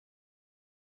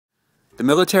The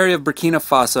military of Burkina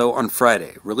Faso on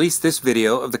Friday released this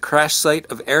video of the crash site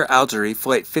of Air Algerie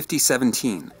Flight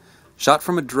 5017, shot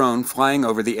from a drone flying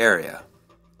over the area.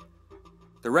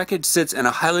 The wreckage sits in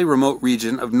a highly remote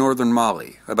region of northern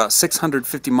Mali, about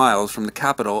 650 miles from the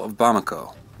capital of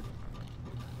Bamako.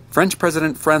 French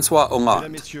President Francois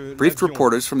Hollande briefed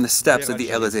reporters from the steps of the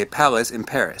Élysée Palace in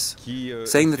Paris,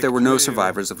 saying that there were no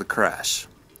survivors of the crash.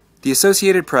 The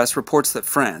Associated Press reports that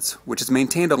France, which has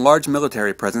maintained a large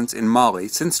military presence in Mali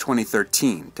since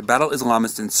 2013 to battle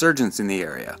Islamist insurgents in the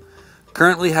area,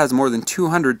 currently has more than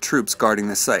 200 troops guarding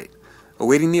the site,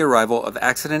 awaiting the arrival of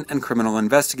accident and criminal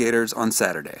investigators on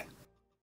Saturday.